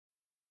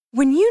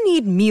When you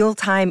need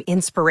mealtime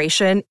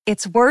inspiration,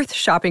 it's worth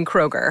shopping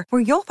Kroger,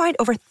 where you'll find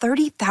over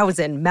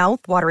 30,000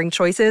 mouth-watering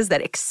choices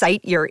that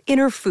excite your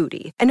inner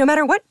foodie. And no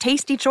matter what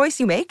tasty choice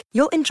you make,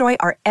 you'll enjoy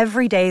our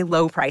everyday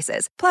low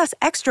prices, plus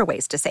extra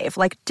ways to save,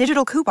 like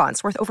digital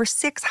coupons worth over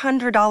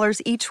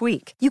 $600 each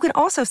week. You can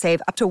also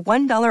save up to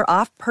 $1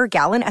 off per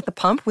gallon at the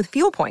pump with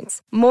fuel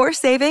points. More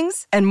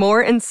savings and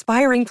more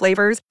inspiring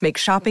flavors make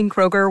shopping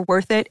Kroger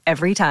worth it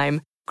every time.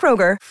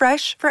 Kroger,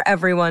 fresh for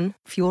everyone.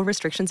 Fuel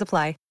restrictions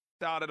apply.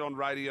 Started on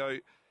radio.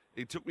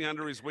 He took me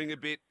under his wing a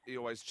bit. He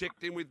always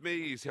checked in with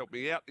me. He's helped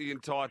me out the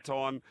entire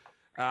time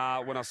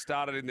when I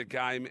started in the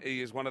game.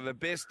 He is one of the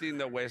best in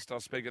the West. I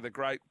speak of the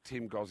great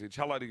Tim GOSSAGE.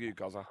 Hello to you,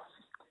 Gozza.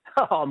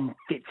 Oh,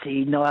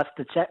 Fitzy, nice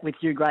to chat with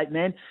you, great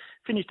man.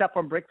 Finished up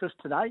on breakfast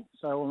today,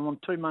 so I'm on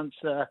 2 months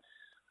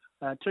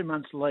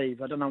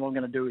leave. I don't know what I'm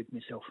going to do with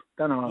myself.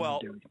 Mate,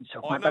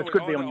 but it's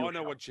good to be on your show.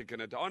 I know what you're going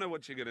to do. I know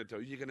what you're going to do.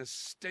 You're going to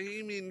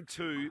steam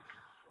into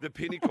the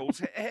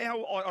Pinnacles.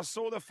 I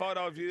saw the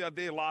photo of you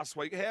there last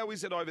week. How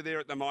is it over there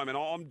at the moment?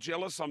 I'm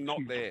jealous I'm not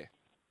there.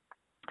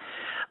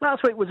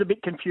 Last week was a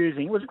bit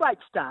confusing. It was a great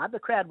start. The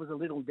crowd was a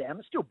little down.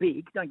 It's still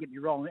big, don't get me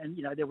wrong. And,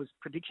 there was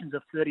predictions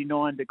of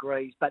 39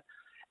 degrees, but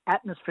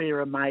atmosphere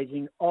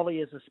amazing. Ollie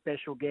is a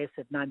special guest.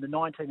 They've named the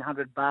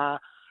 1900 bar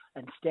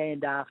and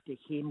stand after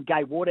him.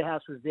 Gay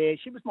Waterhouse was there.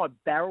 She was my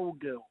barrel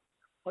girl.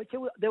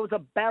 There was a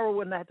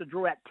barrel and they had to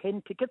draw out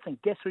 10 tickets,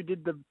 and guess who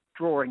did the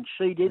drawing?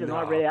 She did, and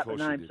I read out the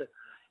names.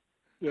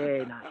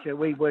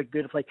 We worked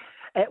beautifully.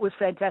 It was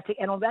fantastic.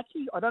 And I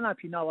don't know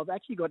if you know,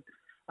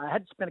 I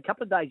had spent a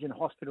couple of days in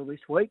hospital this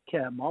week,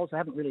 Miles. I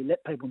haven't really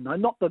let people know.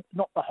 Not the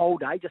whole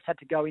day, just had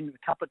to go in a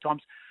couple of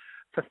times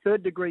for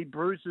third-degree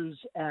bruises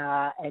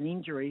and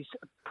injuries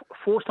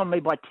forced on me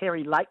by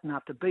Terry Leighton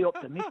after Be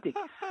Optimistic.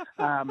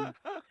 How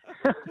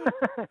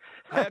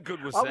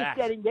good was that? I was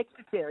standing next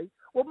to Terry.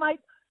 Well, mate,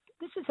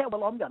 this is how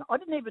well I'm going. I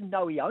didn't even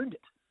know he owned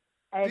it.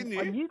 And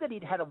I knew that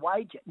he'd had a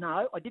wager.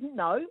 No, I didn't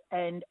know.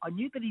 And I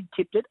knew that he'd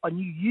tipped it. I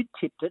knew you'd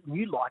tipped it and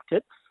you liked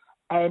it.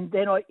 And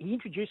then he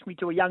introduced me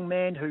to a young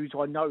man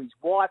I know his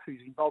wife,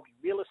 who's involved in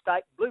real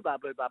estate, blah, blah,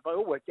 blah, blah,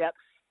 all worked out.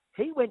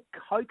 He went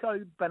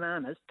cocoa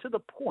bananas to the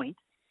point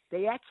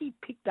they actually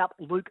picked up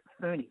Luke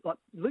Fernie. Like,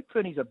 Luke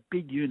Fernie's a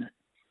big unit.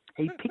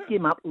 He picked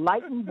him up.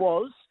 Leighton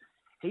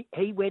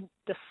he went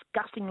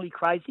disgustingly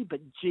crazy, but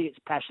gee, it's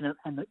passionate,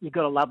 and you've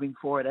got to love him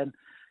for it. And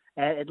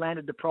it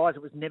landed the prize.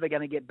 It was never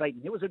going to get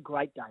beaten. It was a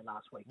great day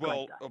last week.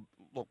 Well,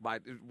 look,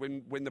 mate,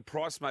 when the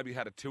price maybe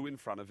had a 2 in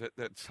front of it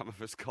that some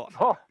of us got,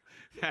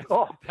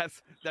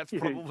 that's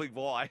probably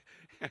why.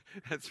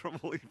 That's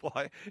probably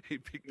why he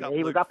picked up.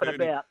 He was Luke up Fernie.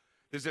 and about.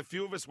 There's a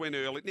few of us went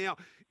early. Now,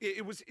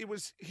 it was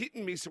hit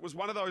and miss. It was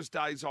one of those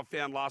days I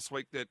found last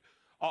week that,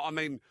 I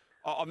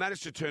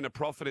managed to turn a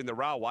profit in the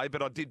railway,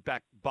 but I did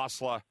back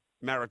Bustler,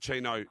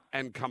 Maraschino,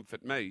 and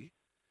Comfort Me.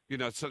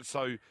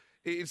 So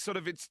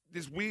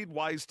there's weird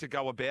ways to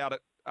go about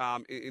it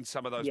in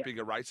some of those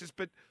bigger races.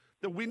 But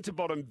the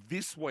Winterbottom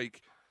this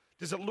week,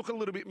 does it look a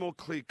little bit more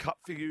clear cut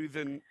for you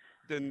than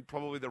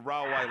probably the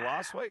railway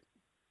last week?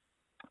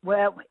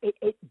 Well,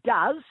 it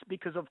does,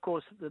 because, of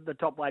course, the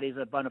top weight is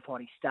a bona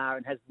fide star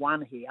and has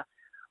won here,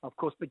 of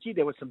course. But, gee,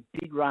 there were some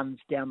big runs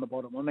down the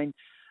bottom.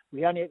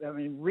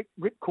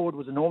 Ripcord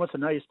was enormous. I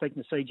know you're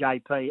speaking to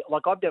CJP.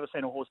 Like, I've never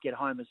seen a horse get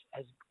home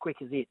as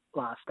quick as it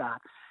last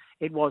start.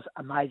 It was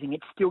amazing.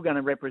 It's still going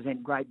to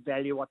represent great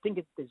value. I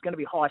think there's going to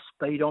be high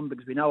speed on,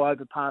 because we know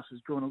Overpass is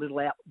drawn a little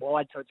out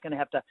wide, so it's going to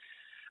have to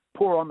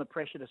pour on the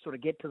pressure to sort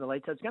of get to the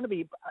lead. So it's going to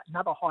be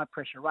another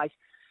high-pressure race.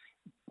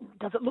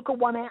 Does it look a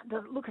one out?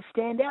 Does it look a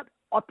standout?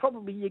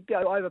 You'd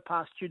go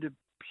Overpass due to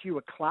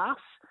pure class,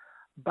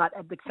 but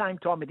at the same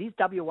time, it is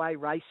WA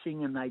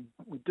racing, and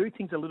we do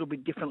things a little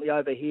bit differently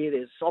over here.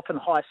 There's often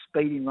high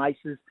speed in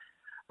races,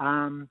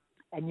 and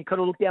you've got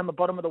to look down the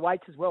bottom of the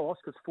weights as well.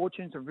 Oscar's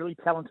Fortune's a really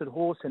talented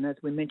horse, and as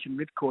we mentioned,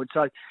 Ripcord.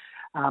 So,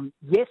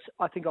 yes,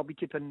 I think I'll be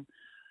tipping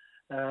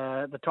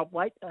the top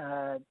weight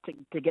to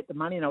get the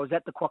money. And I was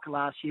at the Quokka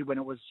last year when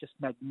it was just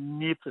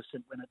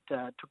magnificent when it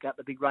took out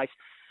the big race.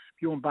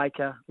 Bjorn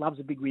Baker loves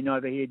a big win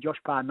over here. Josh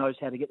Parr knows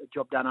how to get the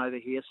job done over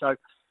here. So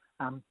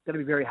going to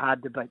be very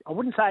hard to beat. I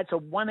wouldn't say it's a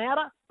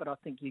one-outer, but I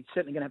think you're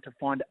certainly going to have to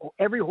find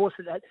any horse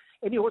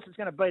that's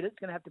going to beat it's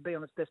going to have to be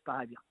on its best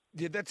behaviour.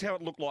 Yeah, that's how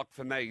it looked like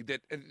for me,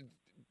 that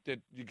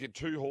you get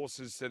 2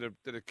 horses that are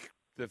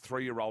the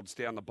 3-year-olds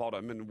down the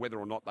bottom, and whether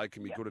or not they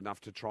can be good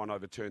enough to try and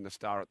overturn the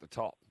star at the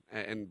top,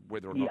 and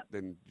whether or not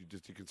then you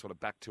can sort of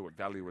back to it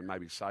value and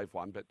maybe save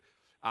one. But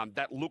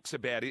that looks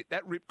about it.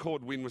 That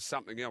Ripcord win was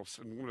something else,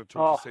 and I'm going to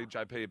talk to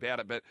CJP about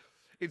it. But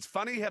it's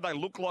funny how they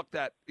look like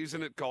that,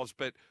 isn't it, Goz?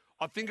 But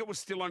I think it was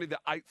still only the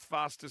 8th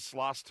fastest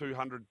last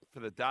 200 for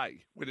the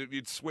day.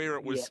 You'd swear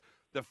it was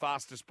the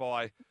fastest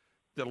by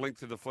the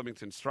length of the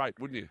Flemington Straight,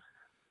 wouldn't you?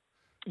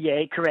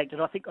 Yeah, correct.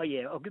 And I think,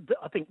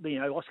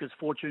 Oscar's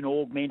Fortune,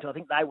 Augment, I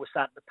think they were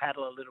starting to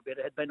paddle a little bit.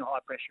 It had been a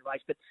high-pressure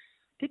race, but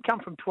did come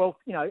from 12th,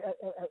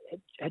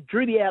 it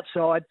drew the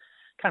outside,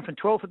 came from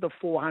 12th at the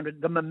 400.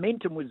 The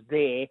momentum was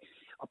there.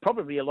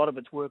 Probably a lot of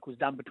its work was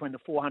done between the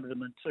 400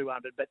 and the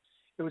 200, but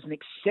It was an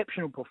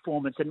exceptional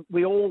performance, and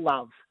we all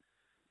love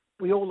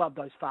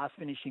those fast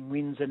finishing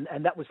wins,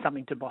 and that was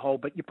something to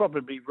behold. But you're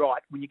probably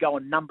right. When you go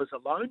on numbers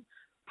alone,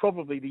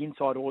 probably the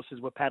inside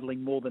horses were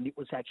paddling more than it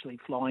was actually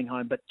flying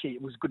home. But gee,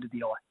 it was good to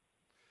the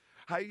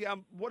eye. Hey,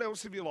 what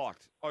else have you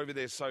liked over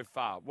there so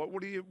far? What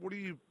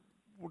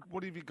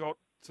have you got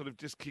sort of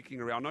just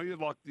kicking around? I know you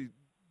like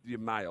your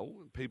mail,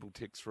 and people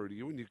text through to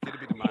you, and you get a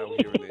bit of mail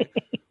here and there.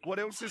 What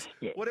else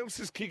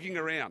is kicking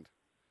around?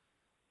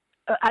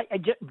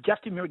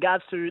 Just in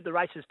regards to the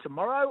races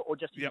tomorrow, or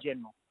just in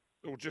general?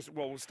 Or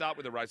we'll start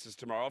with the races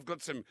tomorrow. I've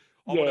got some.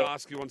 I want to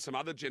ask you on some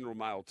other general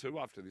mail too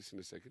after this in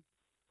a second.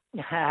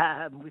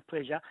 With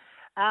pleasure.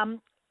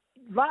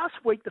 Last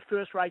week, the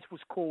first race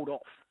was called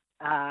off,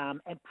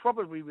 and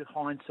probably with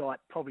hindsight,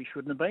 probably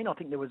shouldn't have been. I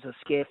think there was a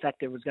scare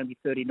factor. It was going to be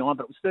 39,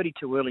 but it was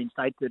 32 early and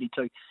stayed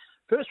 32.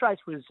 First race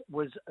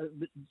was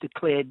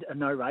declared a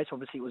no race.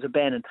 Obviously, it was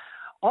abandoned.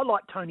 I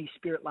liked Tony's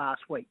Spirit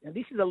last week. Now,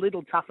 this is a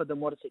little tougher than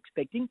what it's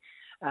expecting.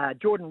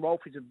 Jordan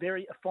Rolfe is a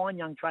fine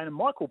young trainer.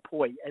 Michael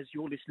Poy, as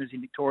your listeners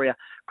in Victoria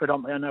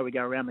predominantly, I know we go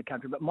around the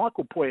country, but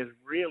Michael Poy has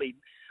really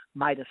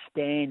made a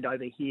stand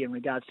over here in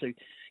regards to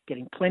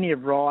getting plenty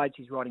of rides.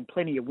 He's riding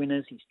plenty of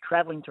winners. He's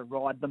travelling to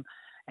ride them.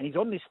 And he's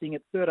on this thing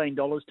at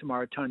 $13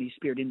 tomorrow, Tony's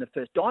Spirit, in the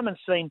first. Diamond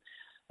Scene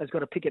has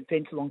got a picket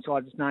fence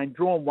alongside his name.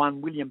 Drawn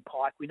one, William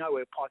Pike. We know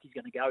where Pike is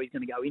going to go. He's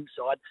going to go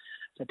inside.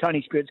 So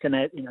Tony Spirit's going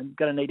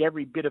to need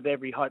every bit of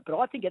every hope. But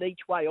I think at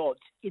each way odds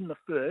in the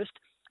first,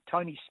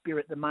 Tony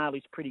Spirit, the male,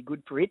 is pretty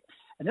good for it.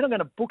 And then I'm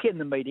going to bookend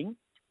the meeting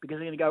because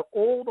I'm going to go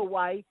all the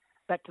way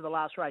back to the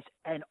last race.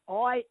 And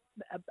my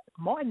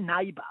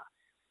neighbour,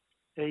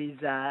 he's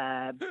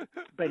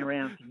been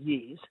around for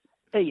years,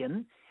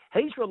 Ian,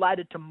 he's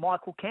related to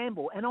Michael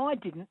Campbell, and I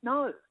didn't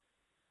know.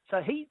 So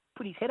he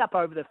put his head up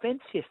over the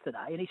fence yesterday,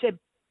 and he said,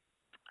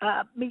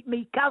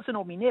 me cousin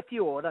or me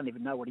nephew, or I don't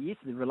even know what he is,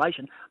 the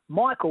relation,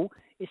 Michael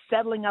is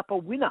saddling up a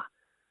winner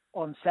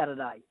on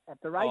Saturday at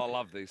the race. Oh, I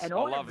love these. I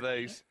love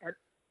these.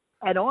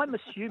 And I'm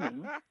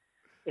assuming,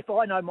 if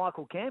I know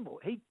Michael Campbell,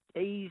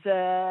 he's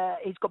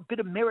got a bit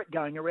of merit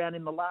going around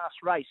in the last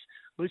race.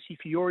 Lucy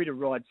Fiore to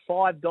ride,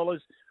 $5,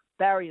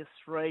 barrier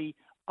 3,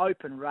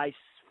 open race,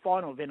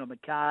 final event on the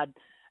card.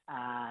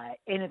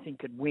 Anything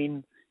could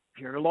win.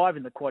 If you're alive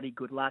in the quaddie,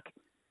 good luck.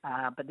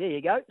 But there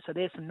you go. So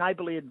there's some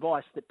neighbourly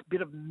advice. That's a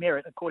bit of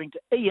merit, according to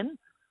Ian,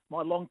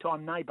 my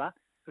long-time neighbour,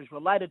 who's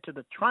related to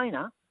the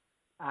trainer,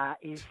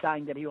 is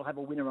saying that he'll have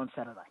a winner on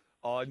Saturday.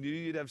 Oh, I knew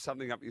you'd have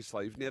something up your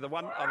sleeve. Now, the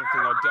one other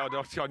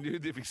thing I knew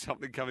there'd be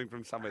something coming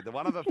from somewhere. The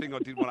one other thing I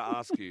did want to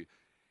ask you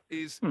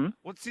is,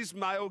 what's this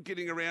mail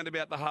getting around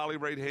about the Harley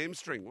Reid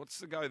hamstring? What's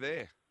the go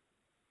there?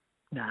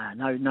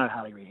 No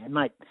Harley Reid. And,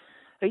 mate,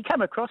 he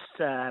came across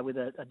with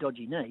a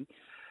dodgy knee.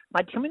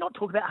 Mate, can we not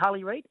talk about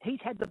Harley Reid? He's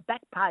had the back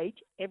page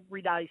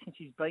every day since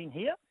he's been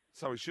here.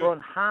 So he should. We're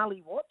on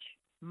Harley Watch.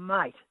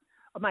 Mate,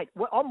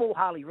 I'm all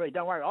Harley Reid.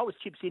 Don't worry. I was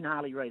chips in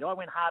Harley Reid. I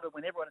went harder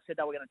when everyone said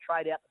they were going to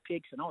trade out the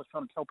picks, and I was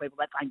trying to tell people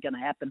that ain't going to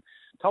happen.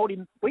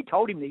 We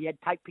told him that he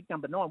had to take pick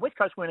number 9. West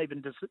Coast weren't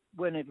even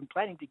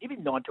planning to give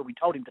him 9 until we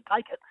told him to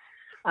take it.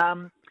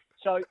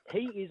 So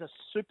he is a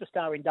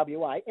superstar in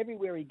WA.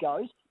 Everywhere he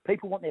goes,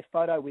 people want their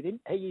photo with him.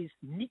 He is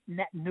Nick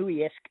Nat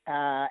Nui-esque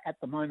at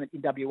the moment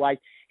in WA.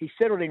 He's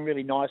settled in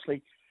really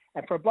nicely.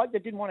 And for a bloke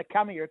that didn't want to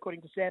come here,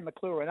 according to Sam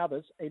McClure and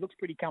others, he looks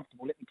pretty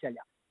comfortable, let me tell you.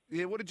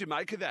 Yeah, what did you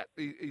make of that?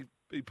 He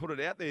put it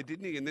out there,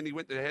 didn't he? And then he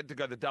had to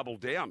go the double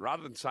down.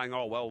 Rather than saying,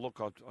 oh, well,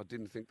 look, I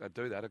didn't think they'd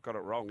do that. I got it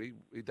wrong.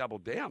 He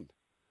doubled down.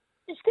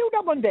 He's still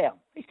doubling down.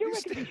 He still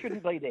reckons he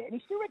shouldn't be there. And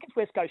he still reckons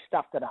West Coast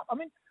stuffed it up. I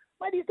mean,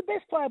 mate, he's the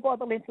best player by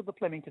the length of the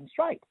Flemington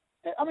Straight.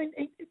 I mean,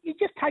 you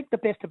just take the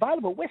best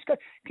available. West Coast.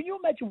 Can you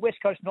imagine West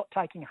Coast not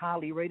taking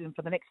Harley Reid, and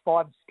for the next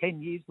 5-10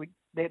 years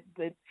they're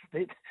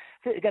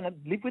going to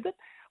live with it?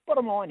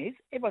 Bottom line is,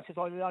 everyone says,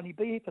 I'll only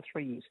be here for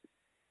 3 years.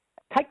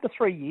 Take the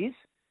 3 years.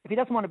 If he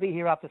doesn't want to be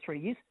here after 3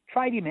 years,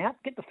 trade him out,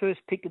 get the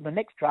first pick in the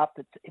next draft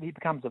if he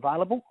becomes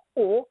available,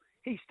 or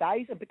he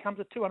stays and becomes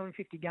a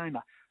 250 gamer.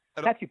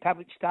 Matthew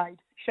Pavlich stayed,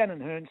 Shannon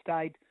Hearn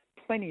stayed,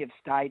 plenty have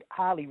stayed.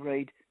 Harley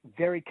Reid,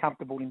 very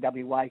comfortable in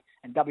WA,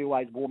 and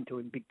WA's warm to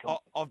him big time.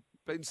 I've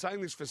been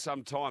saying this for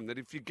some time, that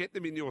if you get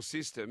them in your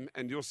system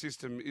and your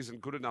system isn't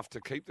good enough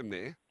to keep them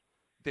there,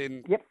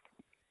 then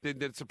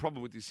that's a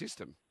problem with your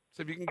system.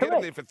 So if you can get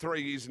them there for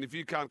 3 years, and if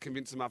you can't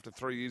convince them after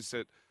 3 years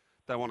that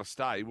they want to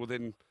stay, well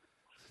then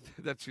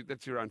that's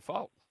your own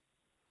fault.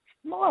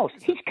 Miles,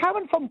 he's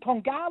coming from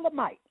Tongala,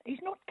 mate.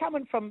 He's not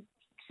coming from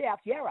South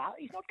Yarra.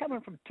 He's not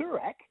coming from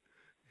Toorak.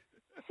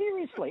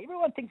 Seriously,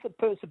 everyone thinks that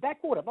Perth's a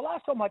backwater. The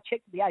last time I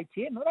checked the ATM,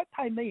 they don't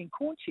pay me in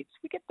corn chips.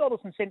 We get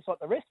dollars and cents like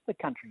the rest of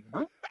the country, you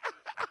know.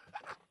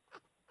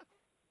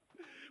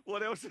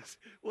 What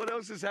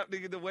else is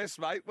happening in the West,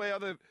 mate? Where are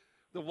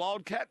the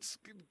Wildcats?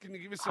 Can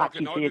you give us like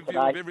an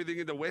overview of everything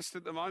in the West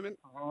at the moment?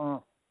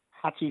 Oh,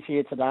 Hutchie's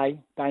here today.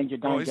 Danger.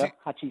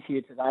 Hutchie's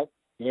here today.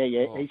 Yeah,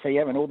 he's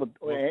here, and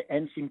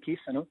and Simkis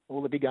and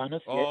all the big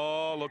owners.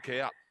 Oh, look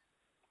out!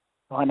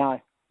 I know,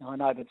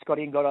 but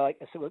Scotty and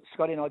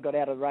I got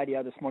out of the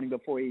radio this morning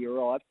before he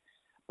arrived.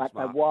 But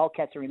the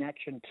Wildcats are in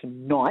action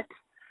tonight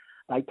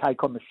They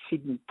take on the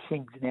Sydney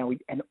Kings now,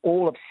 and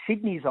all of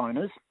Sydney's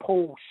owners,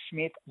 Paul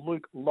Smith,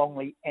 Luke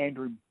Longley,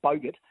 Andrew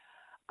Bogut,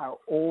 are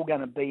all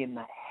going to be in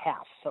the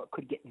house. So it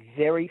could get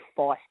very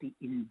feisty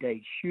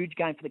indeed. Huge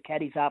game for the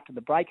Caddies after the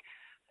break.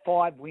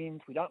 5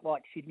 wins. We don't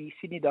like Sydney.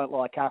 Sydney don't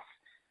like us.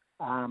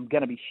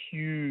 Going to be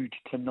huge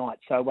tonight.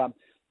 So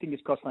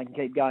fingers crossed they can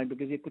keep going,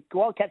 because if the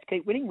Wildcats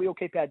keep winning, we'll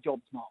keep our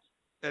jobs, Miles.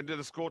 And do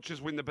the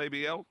Scorchers win the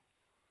BBL?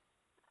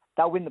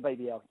 They'll win the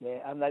BBL, yeah.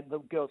 And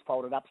the girls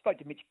folded up. Spoke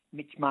to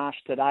Mitch Marsh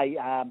today.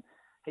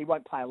 He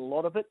won't play a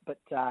lot of it, but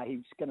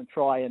he's going to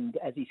try. And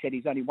as he said,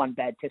 he's only one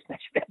bad test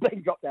match without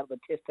being dropped out of the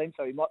test team,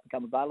 so he might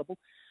become available.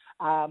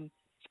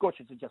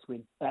 Scorchers will just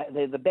win.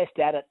 They're the best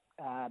at it,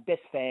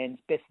 best fans,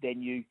 best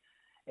venue.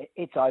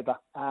 It's over.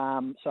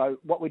 So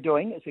what we're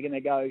doing is we're going to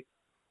go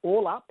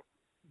all up,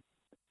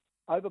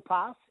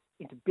 overpass,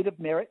 into Bit of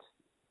Merit,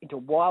 into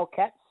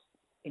Wildcats,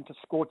 into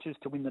Scorchers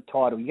to win the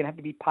title. You're going to have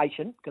to be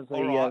patient, because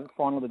the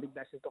final of the Big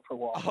Bash is not for a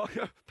while. Oh,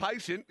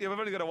 patient? Yeah, we've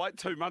only got to wait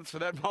 2 months for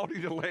that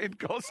multi to land,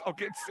 Goss. I'll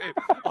get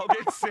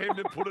Sam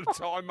to put a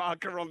time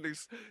marker on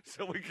this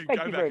so we can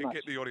go back and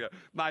get the audio.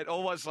 Mate,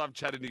 always love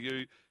chatting to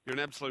you. You're an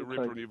absolute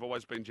ripper, and you've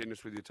always been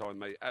generous with your time,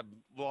 mate.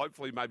 We'll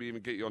hopefully maybe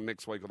even get you on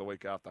next week or the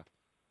week after.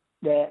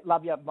 Yeah,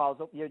 love you, Miles.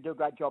 You do a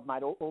great job,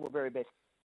 mate. All the very best.